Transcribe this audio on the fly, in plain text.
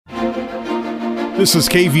This is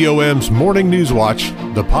KVOM's Morning News Watch,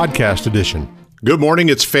 the podcast edition. Good morning.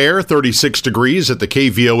 It's fair, 36 degrees at the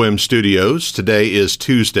KVOM studios. Today is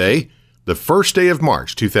Tuesday, the first day of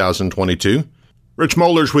March 2022. Rich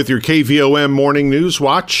Mollers with your KVOM Morning News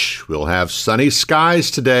Watch. We'll have sunny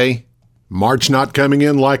skies today. March not coming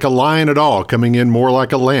in like a lion at all, coming in more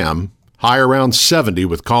like a lamb. High around 70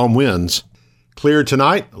 with calm winds. Clear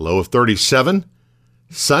tonight, a low of 37.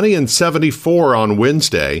 Sunny and 74 on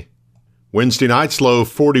Wednesday. Wednesday night's low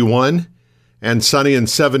 41 and sunny and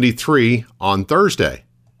 73 on Thursday.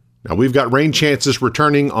 Now we've got rain chances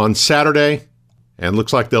returning on Saturday and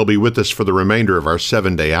looks like they'll be with us for the remainder of our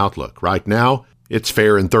 7-day outlook. Right now, it's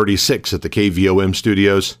fair and 36 at the KVOM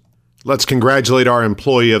studios. Let's congratulate our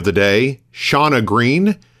employee of the day, Shauna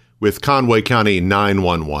Green with Conway County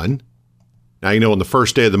 911. Now, you know, on the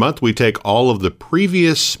first day of the month, we take all of the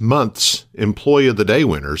previous month's employee of the day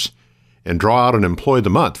winners and draw out an Employee of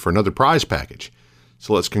the Month for another prize package.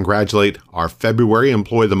 So let's congratulate our February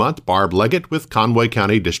Employee of the Month, Barb Leggett with Conway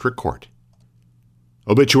County District Court.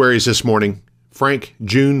 Obituaries this morning. Frank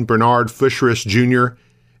June Bernard Fushris Jr.,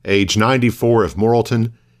 age 94 of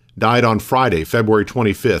Morrilton, died on Friday, February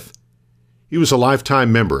 25th. He was a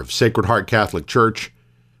lifetime member of Sacred Heart Catholic Church,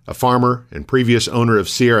 a farmer and previous owner of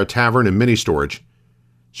Sierra Tavern and Mini Storage.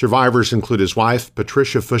 Survivors include his wife,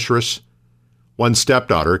 Patricia Fushris, one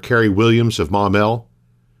stepdaughter, Carrie Williams of Maumelle,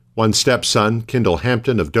 one stepson, Kendall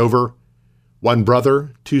Hampton of Dover, one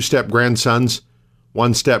brother, two step-grandsons,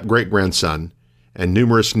 one step-great-grandson, and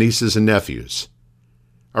numerous nieces and nephews.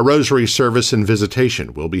 A rosary service and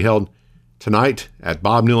visitation will be held tonight at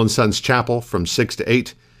Bob Newell & Sons Chapel from 6 to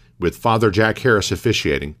 8 with Father Jack Harris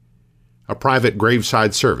officiating. A private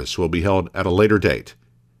graveside service will be held at a later date.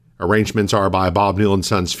 Arrangements are by Bob Newell &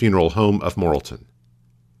 Sons Funeral Home of Morrilton.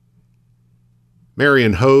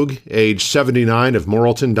 Marion Hogue, age 79 of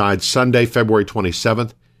Morrilton, died Sunday, February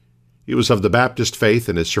 27th. He was of the Baptist faith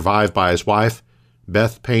and is survived by his wife,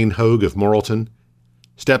 Beth Payne Hogue of Morrilton,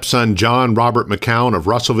 stepson John Robert McCown of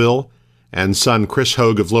Russellville, and son Chris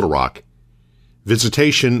Hogue of Little Rock.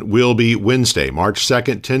 Visitation will be Wednesday, March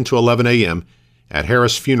 2nd, 10 to 11 a.m. at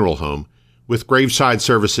Harris Funeral Home, with graveside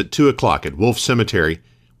service at 2 o'clock at Wolf Cemetery,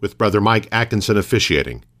 with Brother Mike Atkinson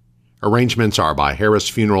officiating. Arrangements are by Harris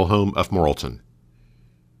Funeral Home of Morrilton.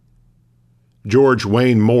 George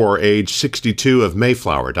Wayne Moore, age 62 of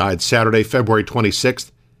Mayflower, died Saturday, February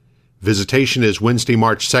 26th. Visitation is Wednesday,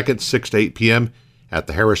 March 2nd, 6 to 8 p.m. at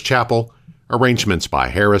the Harris Chapel. Arrangements by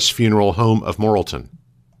Harris Funeral Home of Morrilton.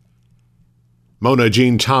 Mona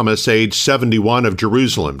Jean Thomas, age 71 of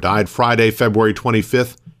Jerusalem, died Friday, February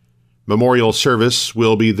 25th. Memorial service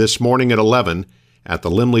will be this morning at 11 at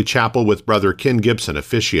the Limley Chapel with Brother Ken Gibson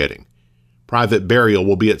officiating. Private burial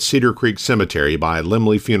will be at Cedar Creek Cemetery by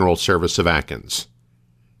Limley Funeral Service of Atkins.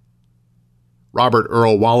 Robert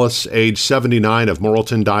Earl Wallace, age 79 of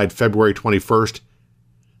Morrilton, died February 21st.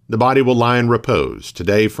 The body will lie in repose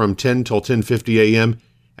today from 10 till 10:50 a.m.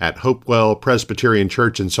 at Hopewell Presbyterian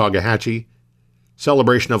Church in Saugahatchee.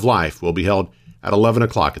 Celebration of life will be held at 11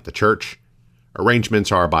 o'clock at the church.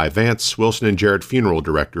 Arrangements are by Vance, Wilson, and Jarrett Funeral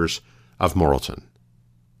Directors of Morrilton.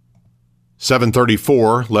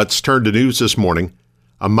 7:34, let's turn to news this morning.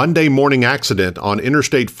 A Monday morning accident on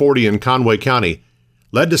Interstate 40 in Conway County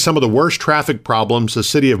led to some of the worst traffic problems the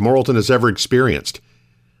city of Morrilton has ever experienced.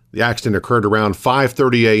 The accident occurred around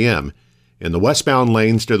 5:30 a.m. in the westbound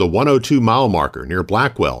lanes near the 102 mile marker near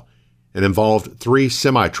Blackwell and involved 3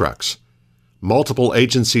 semi-trucks. Multiple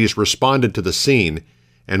agencies responded to the scene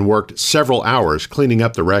and worked several hours cleaning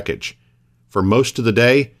up the wreckage. For most of the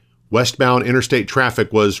day, westbound interstate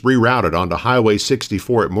traffic was rerouted onto Highway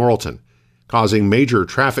 64 at Morrilton, causing major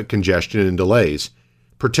traffic congestion and delays,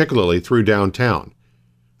 particularly through downtown.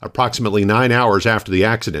 Approximately 9 hours after the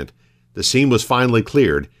accident, the scene was finally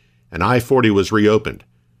cleared and I-40 was reopened.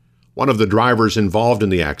 One of the drivers involved in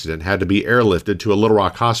the accident had to be airlifted to a Little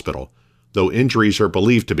Rock hospital, though injuries are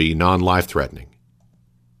believed to be non-life-threatening.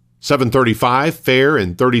 7:35, fair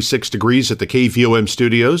and 36 degrees at the KVOM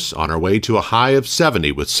studios, on our way to a high of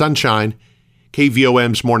 70 with sunshine.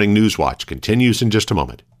 KVOM's Morning News Watch continues in just a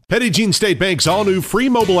moment. Petit Jean State Bank's all-new free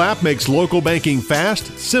mobile app makes local banking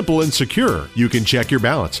fast, simple, and secure. You can check your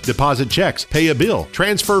balance, deposit checks, pay a bill,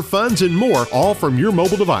 transfer funds, and more, all from your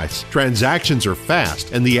mobile device. Transactions are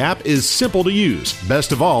fast, and the app is simple to use.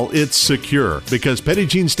 Best of all, it's secure, because Petit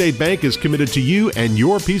Jean State Bank is committed to you and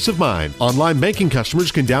your peace of mind. Online banking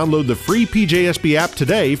customers can download the free PJSB app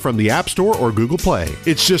today from the App Store or Google Play.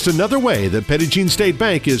 It's just another way that Petit Jean State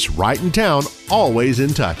Bank is right in town, always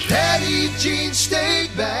in touch. Petit Jean State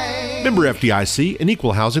Bank. Member FDIC, an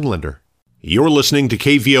equal housing lender. You're listening to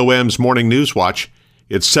KVOM's Morning News Watch.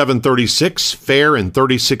 It's 7:36, fair and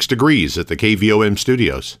 36 degrees at the KVOM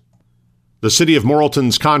studios. The City of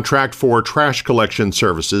Morrilton's contract for trash collection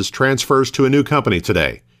services transfers to a new company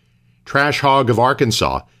today. Trash Hog of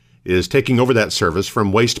Arkansas is taking over that service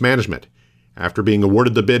from Waste Management after being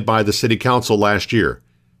awarded the bid by the City Council last year.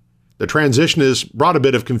 The transition has brought a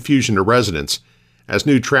bit of confusion to residents as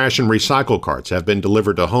new trash and recycle carts have been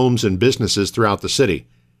delivered to homes and businesses throughout the city,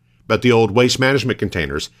 but the old Waste Management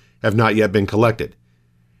containers have not yet been collected.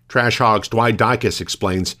 Trash Hog's Dwight Dykes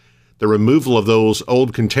explains the removal of those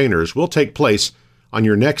old containers will take place on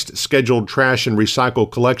your next scheduled trash and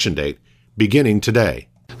recycle collection date, beginning today.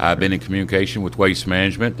 I've been in communication with Waste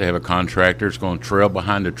Management. They have a contractor that's going to trail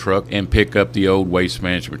behind the truck and pick up the old Waste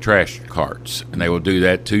Management trash carts. And they will do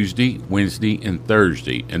that Tuesday, Wednesday, and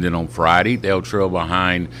Thursday. And then on Friday, they'll trail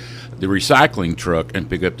behind the recycling truck and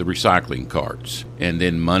pick up the recycling carts. And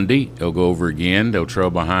then Monday, they'll go over again. They'll trail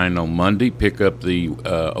behind on Monday, pick up the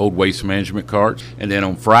old Waste Management carts. And then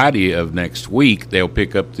on Friday of next week, they'll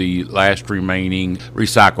pick up the last remaining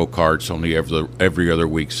recycle carts on the every other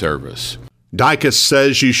week service. Dykes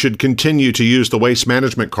says you should continue to use the Waste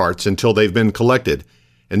Management carts until they've been collected,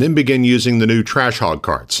 and then begin using the new Trash Hog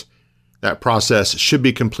carts. That process should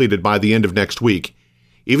be completed by the end of next week,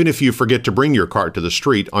 even if you forget to bring your cart to the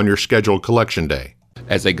street on your scheduled collection day.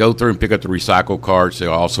 As they go through and pick up the recycle carts,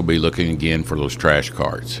 they'll also be looking again for those trash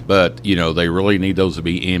carts. But, they really need those to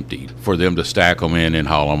be emptied for them to stack them in and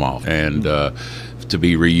haul them off and to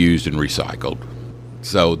be reused and recycled.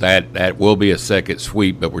 So that will be a second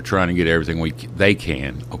sweep, but we're trying to get everything they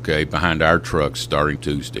can, behind our trucks starting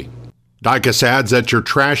Tuesday. Dykes adds that your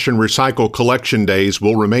trash and recycle collection days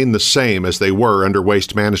will remain the same as they were under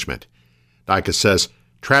Waste Management. Dykes says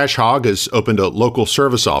Trash Hog has opened a local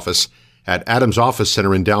service office at Adams Office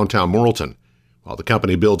Center in downtown Morrilton, while the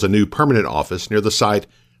company builds a new permanent office near the site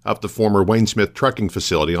of the former Wayne Smith trucking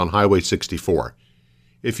facility on Highway 64.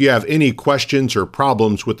 If you have any questions or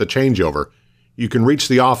problems with the changeover, you can reach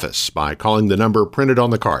the office by calling the number printed on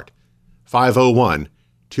the cart,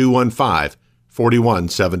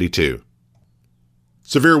 501-215-4172.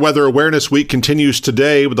 Severe Weather Awareness Week continues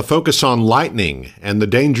today with a focus on lightning and the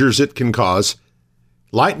dangers it can cause.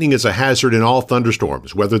 Lightning is a hazard in all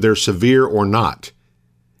thunderstorms, whether they're severe or not.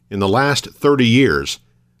 In the last 30 years,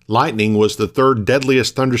 lightning was the third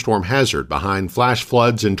deadliest thunderstorm hazard behind flash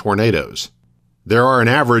floods and tornadoes. There are an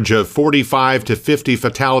average of 45 to 50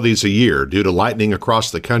 fatalities a year due to lightning across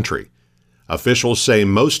the country. Officials say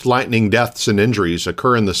most lightning deaths and injuries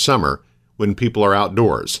occur in the summer when people are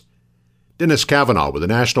outdoors. Dennis Kavanaugh with the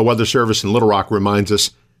National Weather Service in Little Rock reminds us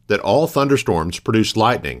that all thunderstorms produce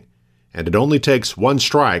lightning, and it only takes one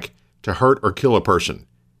strike to hurt or kill a person.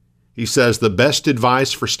 He says the best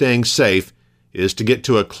advice for staying safe is to get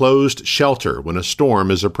to a closed shelter when a storm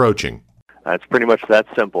is approaching. It's pretty much that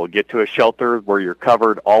simple. Get to a shelter where you're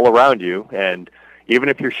covered all around you, and even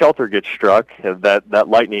if your shelter gets struck, that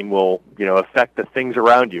lightning will, affect the things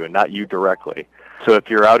around you and not you directly. So if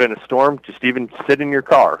you're out in a storm, just even sit in your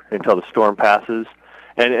car until the storm passes.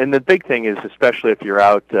 And the big thing is, especially if you're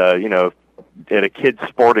out, at a kid's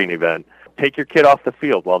sporting event, take your kid off the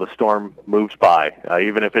field while the storm moves by.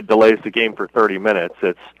 Even if it delays the game for 30 minutes,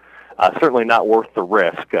 it's certainly not worth the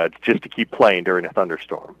risk just to keep playing during a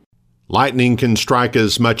thunderstorm. Lightning can strike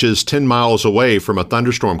as much as 10 miles away from a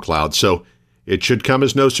thunderstorm cloud, so it should come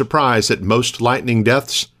as no surprise that most lightning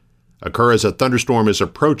deaths occur as a thunderstorm is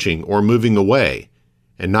approaching or moving away,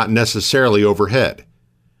 and not necessarily overhead.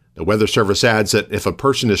 The Weather Service adds that if a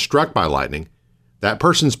person is struck by lightning, that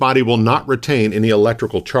person's body will not retain any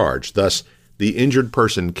electrical charge, thus the injured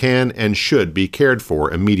person can and should be cared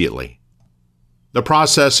for immediately. The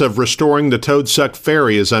process of restoring the Toadsuck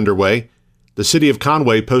Ferry is underway. The City of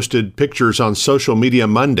Conway posted pictures on social media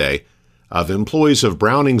Monday of employees of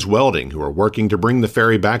Browning's Welding who are working to bring the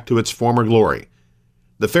ferry back to its former glory.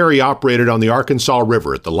 The ferry operated on the Arkansas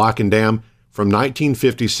River at the Lock and Dam from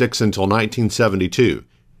 1956 until 1972,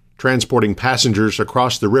 transporting passengers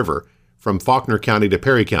across the river from Faulkner County to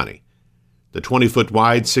Perry County. The 20-foot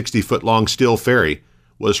wide, 60-foot long steel ferry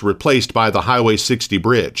was replaced by the Highway 60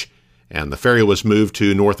 bridge, and the ferry was moved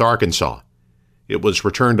to North Arkansas. It was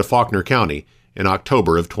returned to Faulkner County in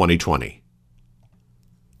October of 2020.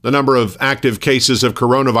 The number of active cases of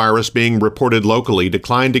coronavirus being reported locally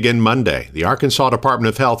declined again Monday. The Arkansas Department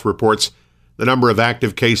of Health reports the number of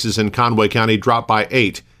active cases in Conway County dropped by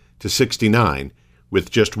 8 to 69,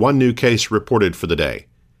 with just one new case reported for the day.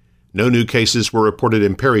 No new cases were reported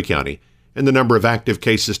in Perry County, and the number of active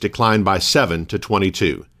cases declined by 7 to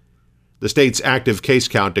 22. The state's active case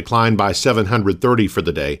count declined by 730 for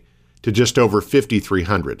the day to just over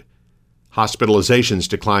 5,300. Hospitalizations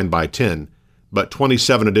declined by 10, but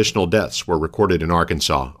 27 additional deaths were recorded in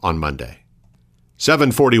Arkansas on Monday.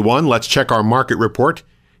 7:41, let's check our market report.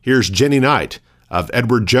 Here's Jenny Knight of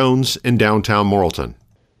Edward Jones in downtown Morrilton.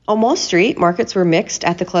 On Wall Street, markets were mixed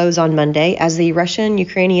at the close on Monday as the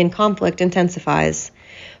Russian-Ukrainian conflict intensifies.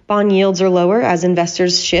 Bond yields are lower as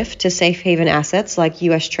investors shift to safe haven assets like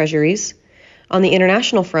U.S. Treasuries. On the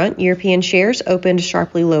international front, European shares opened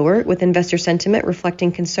sharply lower, with investor sentiment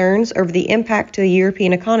reflecting concerns over the impact to the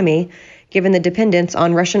European economy given the dependence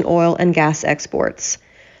on Russian oil and gas exports.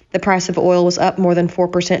 The price of oil was up more than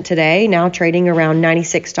 4% today, now trading around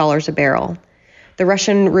 $96 a barrel. The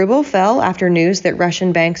Russian ruble fell after news that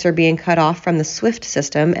Russian banks are being cut off from the SWIFT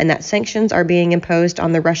system and that sanctions are being imposed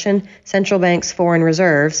on the Russian central bank's foreign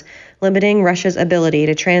reserves, limiting Russia's ability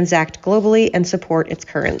to transact globally and support its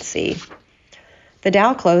currency. The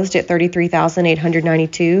Dow closed at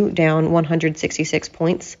 33,892, down 166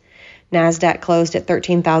 points. NASDAQ closed at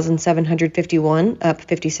 13,751, up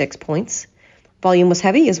 56 points. Volume was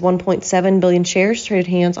heavy as 1.7 billion shares traded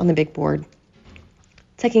hands on the big board.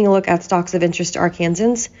 Taking a look at stocks of interest to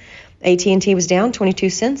Arkansans, AT&T was down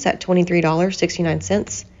 22 cents at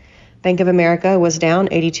 $23.69. Bank of America was down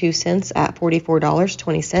 82 cents at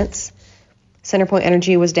 $44.20. CenterPoint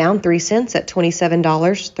Energy was down 3 cents at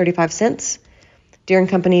 $27.35. Deere &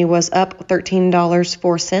 Company was up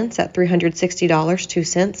 $13.04 at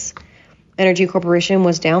 $360.02. Energy Corporation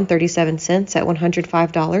was down 37 cents at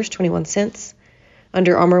 $105.21.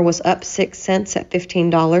 Under Armour was up 6 cents at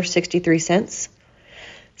 $15.63.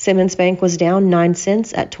 Simmons Bank was down 9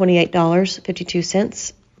 cents at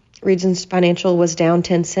 $28.52. Regions Financial was down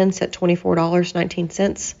 10 cents at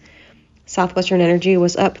 $24.19. Southwestern Energy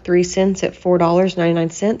was up 3 cents at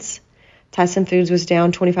 $4.99. Tyson Foods was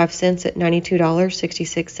down 25 cents at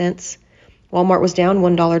 $92.66. Walmart was down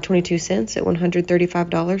 $1.22 at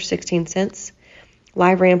 $135.16.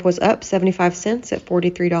 LiveRamp was up 75 cents at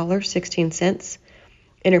 $43.16.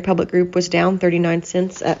 Interpublic Group was down 39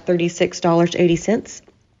 cents at $36.80.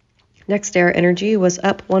 NextEra Energy was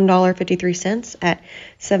up $1.53 at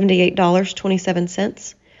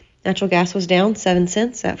 $78.27. Natural gas was down 7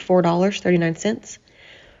 cents at $4.39.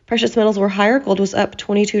 Precious metals were higher. Gold was up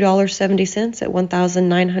 $22.70 at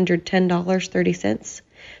 $1,910.30.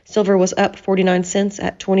 Silver was up 49 cents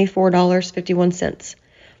at $24.51.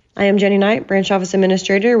 I am Jenny Knight, Branch Office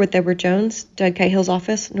Administrator with Edward Jones, Doug Cahill's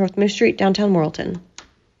office, North Moose Street, downtown Morrilton.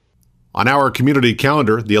 On our community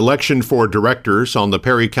calendar, the election for directors on the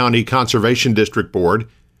Perry County Conservation District Board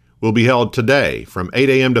will be held today from 8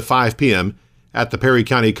 a.m. to 5 p.m. at the Perry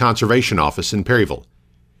County Conservation Office in Perryville.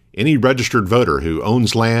 Any registered voter who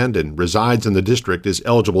owns land and resides in the district is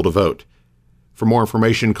eligible to vote. For more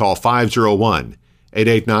information, call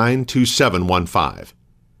 501-889-2715.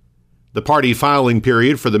 The party filing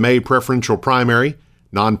period for the May preferential primary,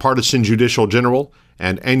 nonpartisan judicial general,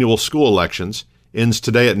 and annual school elections ends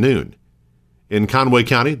today at noon. In Conway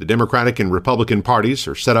County, the Democratic and Republican parties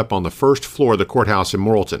are set up on the first floor of the courthouse in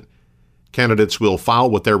Morrilton. Candidates will file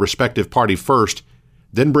with their respective party first,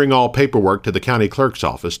 then bring all paperwork to the county clerk's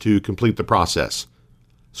office to complete the process.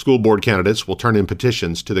 School board candidates will turn in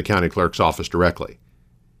petitions to the county clerk's office directly.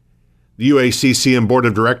 The UACCM Board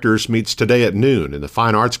of Directors meets today at noon in the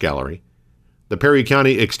Fine Arts Gallery. The Perry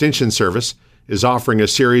County Extension Service is offering a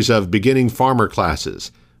series of beginning farmer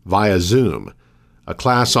classes via Zoom. A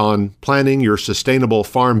class on planning your sustainable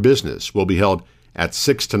farm business will be held at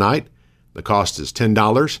 6 tonight. The cost is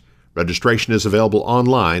 $10. Registration is available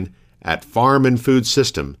online at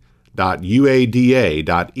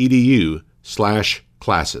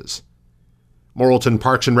farmandfoodSystem.uada.edu/classes. Morrilton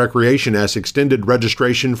Parks and Recreation has extended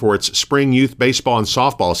registration for its spring youth baseball and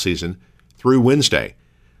softball season through Wednesday.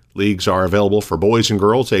 Leagues are available for boys and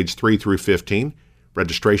girls aged 3 through 15.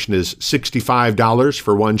 Registration is $65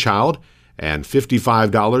 for one child and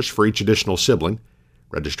 $55 for each additional sibling.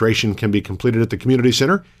 Registration can be completed at the community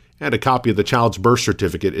center, and a copy of the child's birth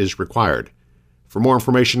certificate is required. For more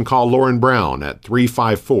information, call Lauren Brown at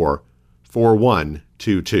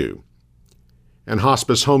 354-4122. And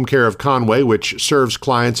Hospice Home Care of Conway, which serves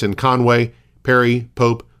clients in Conway, Perry,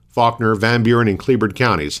 Pope, Faulkner, Van Buren, and Cleburne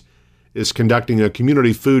counties, is conducting a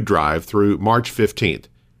community food drive through March 15th.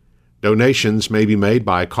 Donations may be made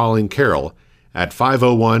by calling Carol at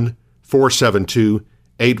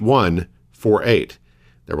 501-472-8148.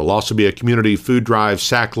 There will also be a community food drive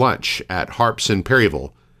sack lunch at Harps in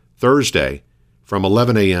Perryville Thursday from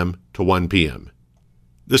 11 a.m. to 1 p.m.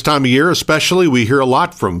 This time of year especially, we hear a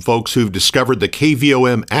lot from folks who've discovered the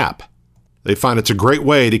KVOM app. They find it's a great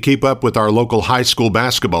way to keep up with our local high school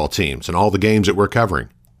basketball teams and all the games that we're covering.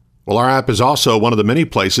 Well, our app is also one of the many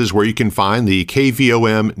places where you can find the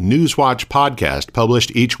KVOM Newswatch podcast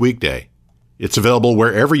published each weekday. It's available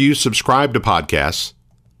wherever you subscribe to podcasts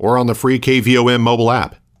or on the free KVOM mobile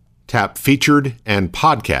app. Tap Featured and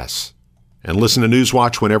Podcasts and listen to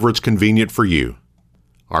Newswatch whenever it's convenient for you.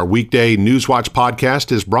 Our weekday Newswatch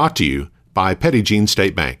podcast is brought to you by Petit Jean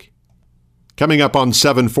State Bank. Coming up on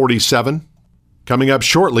 747, coming up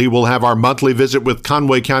shortly, we'll have our monthly visit with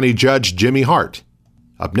Conway County Judge Jimmy Hart.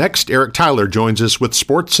 Up next, Eric Tyler joins us with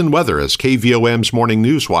sports and weather as KVOM's Morning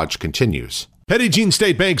Newswatch continues. Petit Jean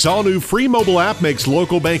State Bank's all-new free mobile app makes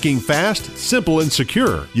local banking fast, simple, and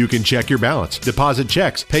secure. You can check your balance, deposit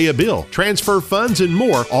checks, pay a bill, transfer funds, and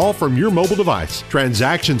more, all from your mobile device.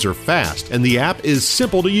 Transactions are fast, and the app is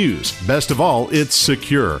simple to use. Best of all, it's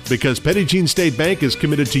secure, because Petit Jean State Bank is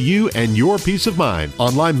committed to you and your peace of mind.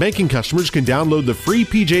 Online banking customers can download the free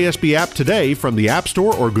PJSB app today from the App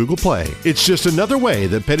Store or Google Play. It's just another way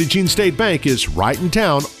that Petit Jean State Bank is right in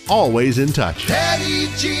town, always in touch. Petit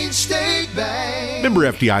Jean State Bank. Member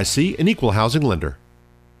FDIC, an equal housing lender.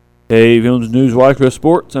 KVOM's Newswatch with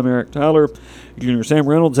Sports. I'm Eric Tyler. Junior Sam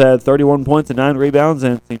Reynolds had 31 points and 9 rebounds,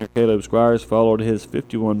 and senior Caleb Squires followed his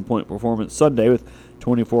 51-point performance Sunday with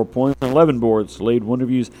 24 points and 11 boards to lead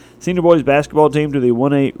Wonderview's senior boys basketball team to the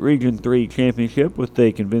 1A Region 3 championship with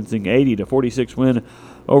a convincing 80-46 win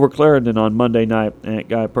over Clarendon on Monday night at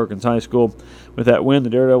Guy Perkins High School. With that win,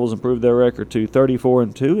 the Daredevils improved their record to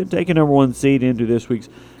 34-2 and take a number 1 seed into this week's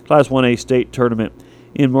Class 1A state tournament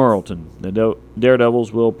in Morrilton. The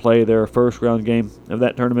Daredevils will play their first round game of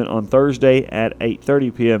that tournament on Thursday at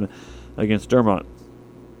 8:30 p.m. against Dermont.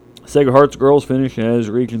 Sacred Hearts girls finish as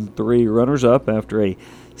Region 3 runners-up after a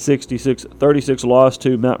 66-36 loss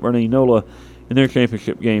to Mount Vernon Enola in their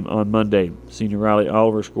championship game on Monday. Senior Riley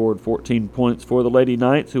Oliver scored 14 points for the Lady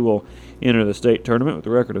Knights, who will enter the state tournament with a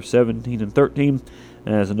record of 17-13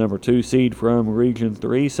 as the number 2 seed from Region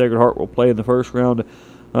 3. Sacred Heart will play in the first round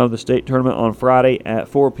of the state tournament on Friday at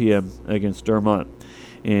 4 p.m. against Dermont.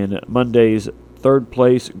 In Monday's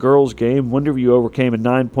third-place girls game, Wonderview overcame a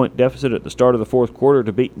 9-point deficit at the start of the fourth quarter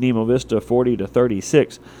to beat Nemo Vista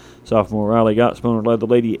 40-36. Sophomore Riley Gottsponer led the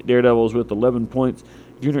Lady Daredevils with 11 points.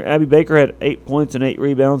 Junior Abby Baker had 8 points and 8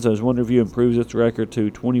 rebounds as Wonderview improves its record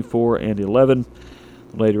to 24-11.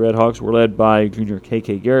 The Lady Redhawks were led by junior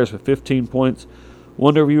KK Garris with 15 points.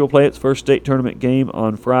 Wonderview will play its first state tournament game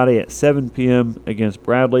on Friday at 7 p.m. against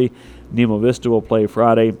Bradley. Nemo Vista will play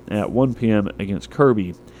Friday at 1 p.m. against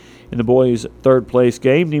Kirby. In the boys' third-place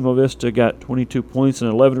game, Nemo Vista got 22 points and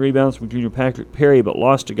 11 rebounds from junior Patrick Perry, but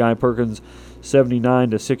lost to Guy Perkins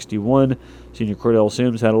 79-61. Senior Cordell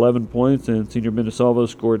Sims had 11 points, and senior Minnesalvo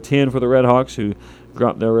scored 10 for the Redhawks, who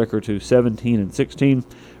dropped their record to 17-16.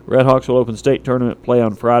 Redhawks will open state tournament play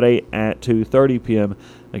on Friday at 2:30 p.m.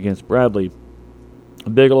 against Bradley.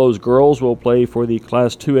 Bigelow's girls will play for the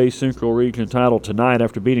Class 2A Central Region title tonight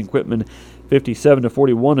after beating Quitman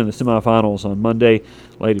 57-41 in the semifinals on Monday.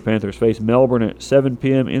 Lady Panthers face Melbourne at 7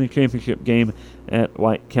 p.m. in the championship game at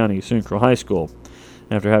White County Central High School.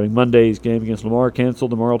 After having Monday's game against Lamar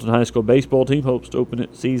canceled, the Morrilton High School baseball team hopes to open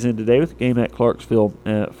its season today with a game at Clarksville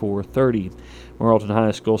at 4:30. Morrilton High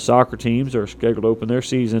School soccer teams are scheduled to open their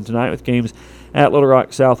season tonight with games at Little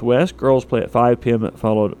Rock Southwest. Girls play at 5 p.m.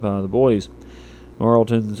 followed by the boys.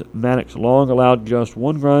 Morrilton's Maddox Long allowed just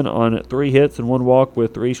 1 run on 3 hits and 1 walk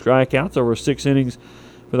with 3 strikeouts over 6 innings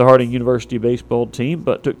for the Harding University baseball team,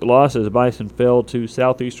 but took the loss as Bison fell to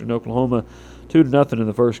Southeastern Oklahoma 2-0 in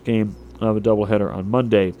the first game of a doubleheader on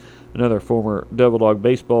Monday. Another former Devil Dog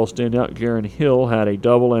baseball standout, Jaron Hill, had a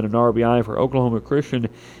double and an RBI for Oklahoma Christian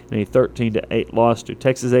in a 13-8 loss to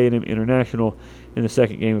Texas A&M International in the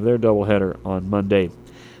second game of their doubleheader on Monday.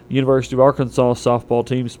 The University of Arkansas softball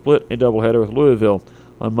team split a doubleheader with Louisville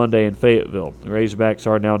on Monday in Fayetteville. The Razorbacks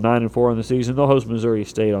are now 9-4 on the season. They'll host Missouri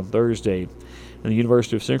State on Thursday. And the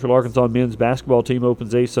University of Central Arkansas men's basketball team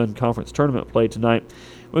opens ASUN Conference Tournament play tonight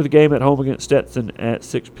with a game at home against Stetson at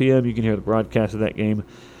 6 p.m. You can hear the broadcast of that game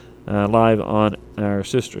live on our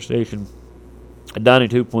sister station at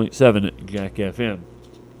 92.7 Jack FM.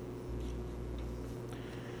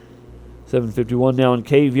 7:51 now on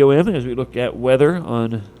KVOM as we look at weather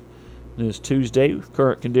on this Tuesday.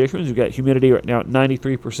 Current conditions, we've got humidity right now at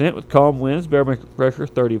 93% with calm winds, barometric pressure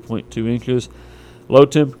 30.2 inches. Low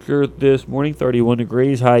temperature this morning, 31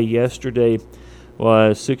 degrees. High yesterday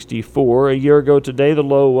was 64. A year ago today, the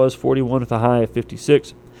low was 41 with a high of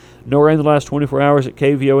 56. No rain the last 24 hours at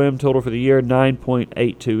KVOM. Total for the year,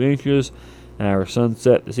 9.82 inches. Our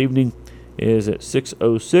sunset this evening is at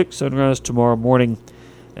 6:06. Sunrise tomorrow morning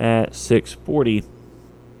at 6:40.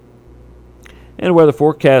 And weather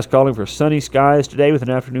forecast calling for sunny skies today with an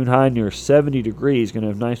afternoon high near 70 degrees. Going to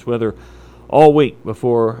have nice weather all week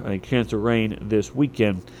before a chance of rain this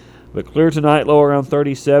weekend. But clear tonight, low around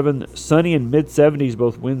 37. Sunny and mid-70s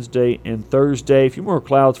both Wednesday and Thursday. A few more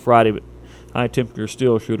clouds Friday, but high temperature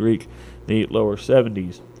still should reach the lower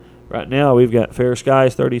 70s. Right now, we've got fair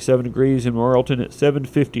skies, 37 degrees in Morrilton at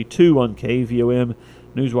 7:52 on KVOM.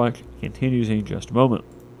 Newswatch continues in just a moment.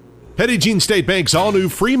 Petit Jean State Bank's all-new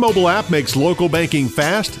free mobile app makes local banking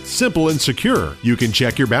fast, simple, and secure. You can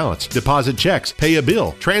check your balance, deposit checks, pay a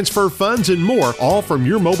bill, transfer funds, and more, all from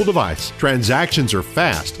your mobile device. Transactions are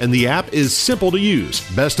fast, and the app is simple to use.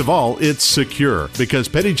 Best of all, it's secure, because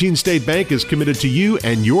Petit Jean State Bank is committed to you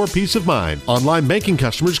and your peace of mind. Online banking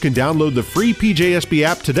customers can download the free PJSB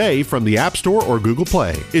app today from the App Store or Google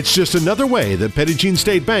Play. It's just another way that Petit Jean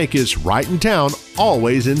State Bank is right in town,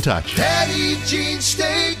 always in touch. Petit Jean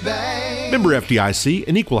State Bank. Member FDIC,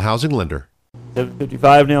 an equal housing lender.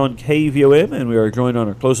 7:55 now on KVOM, and we are joined on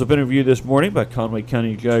our close-up interview this morning by Conway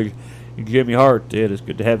County Judge Jimmy Hart. Ed, it's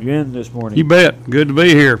good to have you in this morning. You bet. Good to be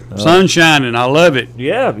here. Sun shining. I love it.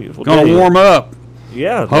 Yeah, beautiful Gonna day. warm up.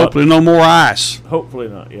 Yeah. Hopefully no more ice. Hopefully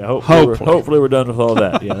not. Yeah, hopefully we're done with all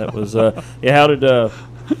that. Yeah, that was how did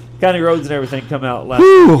county roads and everything come out last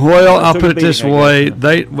Whew, well, I'll took put a it this beating, I way.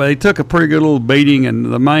 guess. They took a pretty good little beating,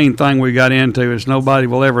 and the main thing we got into is nobody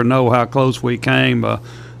will ever know how close we came.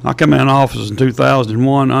 I came in office in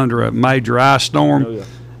 2001 under a major ice storm,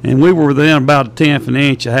 and we were within about a tenth of an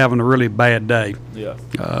inch of having a really bad day. Yeah.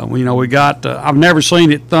 We got I've never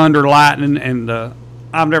seen it thunder, lightning, and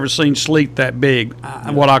I've never seen sleet that big,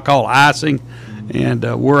 what I call icing. And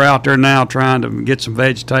we're out there now trying to get some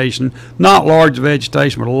vegetation, not large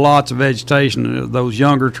vegetation, but lots of vegetation. Those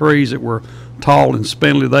younger trees that were tall and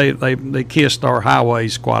spindly, they kissed our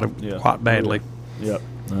highways quite badly. Yep,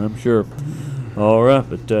 I'm sure. All right,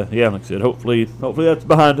 but like I said, hopefully that's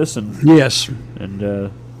behind us, and yes,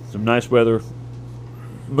 and some nice weather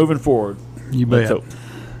moving forward. You bet. So,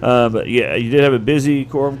 but yeah, you did have a busy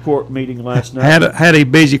quorum court meeting last night. Had a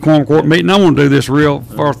busy quorum court meeting. I want to do this real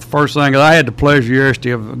first thing. I had the pleasure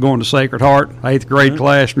yesterday of going to Sacred Heart, 8th grade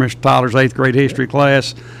class, Mr. Tyler's 8th grade history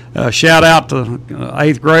class. Shout out to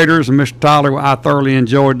 8th graders and Mr. Tyler. I thoroughly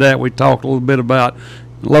enjoyed that. We talked a little bit about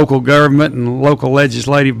local government and local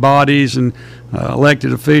legislative bodies and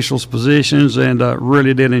elected officials' positions, and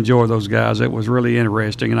really did enjoy those guys. It was really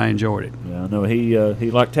interesting, and I enjoyed it. Yeah, I know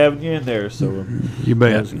he liked having you in there, so you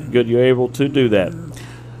bet. It was good you were able to do that.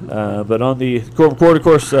 But on the quorum court, of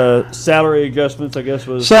course, salary adjustments, I guess,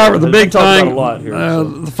 was the big thing. About a lot here,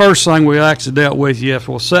 the first thing we actually dealt with,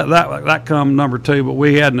 that come number two, but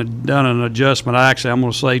we hadn't done an adjustment. I'm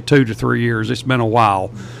going to say 2 to 3 years. It's been a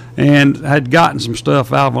while. And had gotten some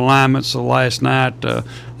stuff out of alignment. So last night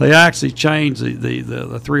they actually changed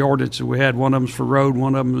the three ordinances we had. One of them's for road,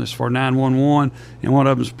 one of them is for 911, and one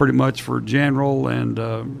of them is pretty much for general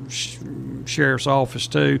and sheriff's office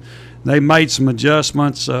too. They made some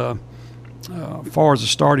adjustments as far as the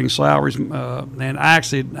starting salaries, and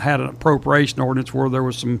actually had an appropriation ordinance where there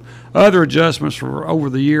was some other adjustments for over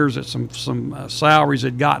the years that some salaries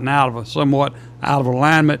had gotten somewhat out of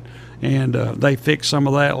alignment. And they fixed some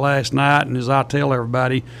of that last night. And as I tell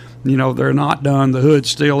everybody, they're not done. The hood's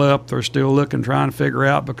still up. They're still looking, trying to figure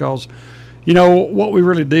out, because, what we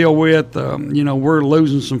really deal with, we're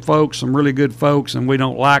losing some folks, some really good folks, and we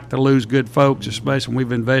don't like to lose good folks, especially when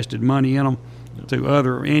we've invested money in them to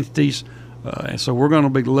other entities. And so we're going to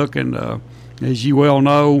be looking, as you well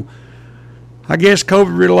know, I guess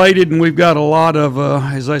COVID related, and we've got a lot of,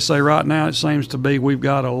 as they say right now, it seems to be we've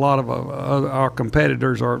got a lot of our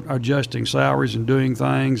competitors are adjusting salaries and doing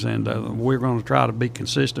things, and we're going to try to be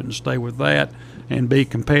consistent and stay with that and be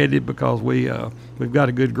competitive, because we've got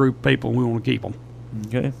a good group of people and we want to keep them.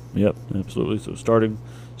 Okay. Yep. Absolutely. So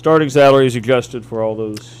starting salaries adjusted for all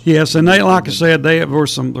those. Yes, and they, like I said,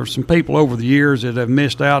 there's some people over the years that have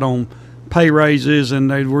missed out on pay raises, and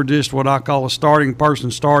they were just what I call a starting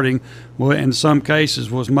person starting. Well, in some cases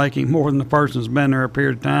was making more than the person's been there a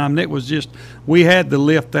period of time. And it was just, we had to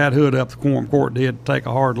lift that hood up. The quorum court did take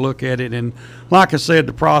a hard look at it, and like I said,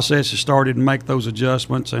 the process has started to make those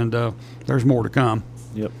adjustments, and there's more to come.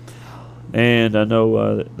 Yep. And I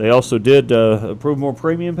know they also did approve more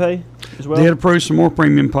premium pay as well. Did approve some more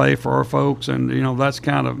premium pay for our folks, and that's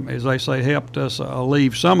kind of, as they say, helped us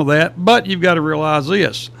alleviate some of that. But you've got to realize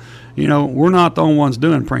this. We're not the only ones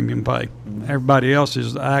doing premium pay. Everybody else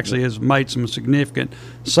has made some significant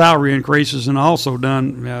salary increases and also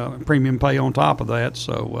done premium pay on top of that.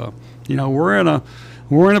 So, we're in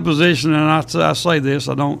a position, and I say this.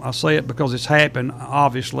 I say it because it's happened.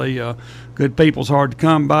 Obviously, good people's hard to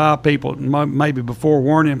come by. People maybe before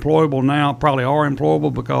weren't employable, now probably are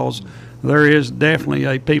employable, because there is definitely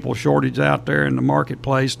a people shortage out there in the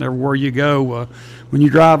marketplace and everywhere you go. When you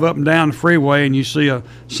drive up and down the freeway and you see a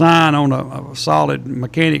sign on a solid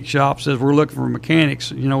mechanic shop says we're looking for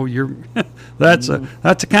mechanics, that's a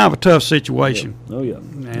kind of a tough situation. Yeah. Oh yeah.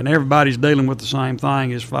 And everybody's dealing with the same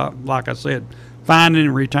thing. Is like I said, finding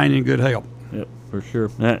and retaining good help. Yep, for sure.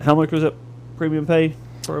 Now, how much was that premium pay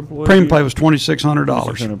per employee? Premium pay was $2,600.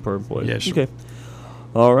 $2,600 per employee. Yes. Okay.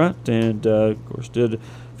 All right, and of course did a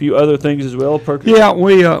few other things as well. Yeah,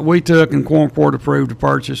 we took and Quorum Court approved the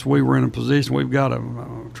purchase. We were in a position. We've got a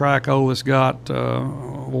Trico that's got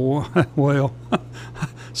well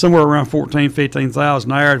somewhere around $15,000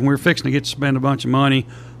 there, and we were fixing to get to spend a bunch of money.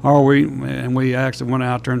 We actually went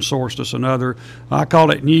out there and sourced us another. I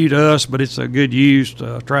call it new to us, but it's a good used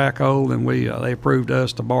Trico, and they approved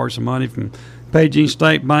us to borrow some money from Paging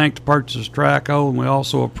State Bank to purchase Trico, and we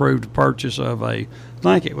also approved the purchase of a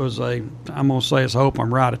I'm going to say it's Hope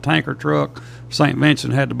I'm right, a tanker truck. St.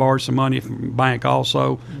 Vincent had to borrow some money from the bank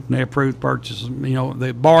also, and they approved the purchase,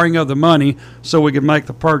 the borrowing of the money so we could make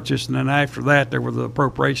the purchase, and then after that there were the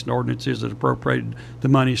appropriation ordinances that appropriated the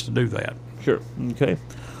monies to do that. Sure. Okay.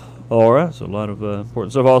 All right, so a lot of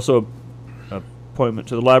important stuff. Also, appointment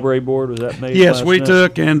to the library board, was that made? Yes, we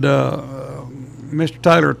took, and Mr.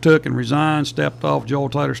 Taylor took and resigned, stepped off. Joel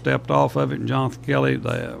Taylor stepped off of it, and Jonathan Kelly,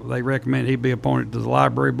 they recommend he be appointed to the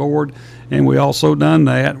library board, and we also done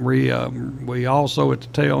that. We also, at the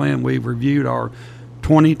tail end, we reviewed our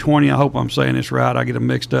 2020, I hope I'm saying this right, I get them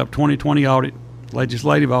mixed up, 2020 audit,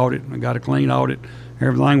 legislative audit. I got a clean audit.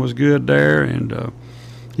 Everything was good there, and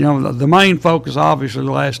the main focus, obviously,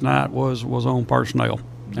 last night was on personnel,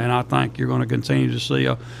 and I think you're going to continue to see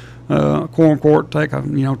a Quorum Court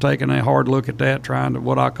taking a hard look at that, trying to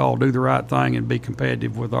what I call do the right thing and be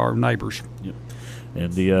competitive with our neighbors. Yep.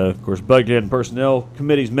 And the of course budget and personnel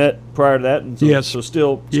committees met prior to that, and so, yes. So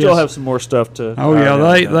still yes. have some more stuff to. Oh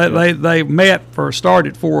yeah, they met for a start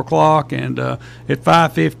at 4:00, and at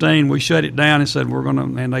 5:15 we shut it down and said they're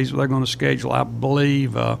going to schedule, I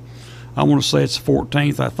believe. I want to say it's the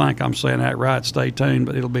 14th. I think I'm saying that right. Stay tuned,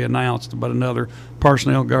 but it'll be announced. But another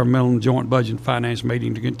personnel, governmental, and joint budget and finance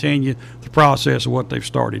meeting to continue the process of what they've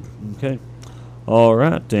started. Okay. All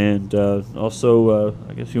right. And also,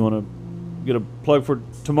 I guess you want to get a plug for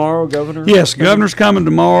tomorrow, Governor? Yes, Governor's coming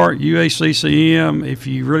tomorrow, UACCM. If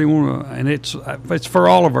you really want to, and it's for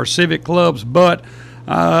all of our civic clubs, but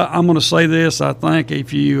I'm going to say this. I think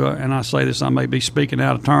if you, and I say this, I may be speaking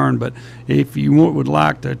out of turn, but if you would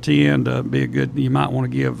like to attend, you might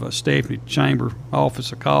want to give Stephanie Chamber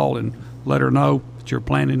office a call and let her know that you're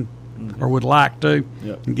planning or would like to,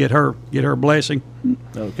 and get her blessing.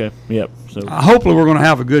 Okay. Yep. So hopefully we're going to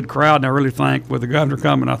have a good crowd, and I really think with the governor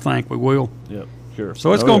coming, I think we will. Yep. Sure.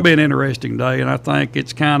 So it's going to be an interesting day, and I think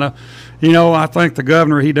it's kind of, I think the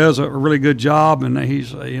governor, he does a really good job, and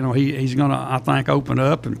he's going to, I think, open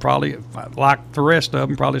up and probably, like the rest of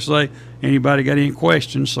them, probably say, anybody got any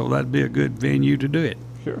questions? So that'd be a good venue to do it.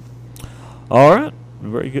 Sure. All right.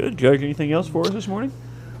 Very good. Judge, anything else for us this morning?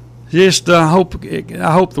 Just I hope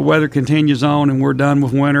the weather continues on and we're done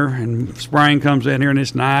with winter and spring comes in here and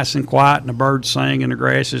it's nice and quiet and the birds sing and the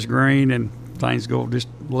grass is green and things go just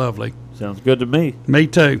lovely. Sounds good to me. Me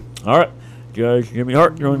too. All right. Judge Jimmy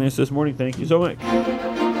Hart joining us this morning. Thank you so much.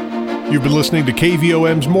 You've been listening to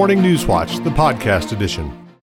KVOM's Morning News Watch, the podcast edition.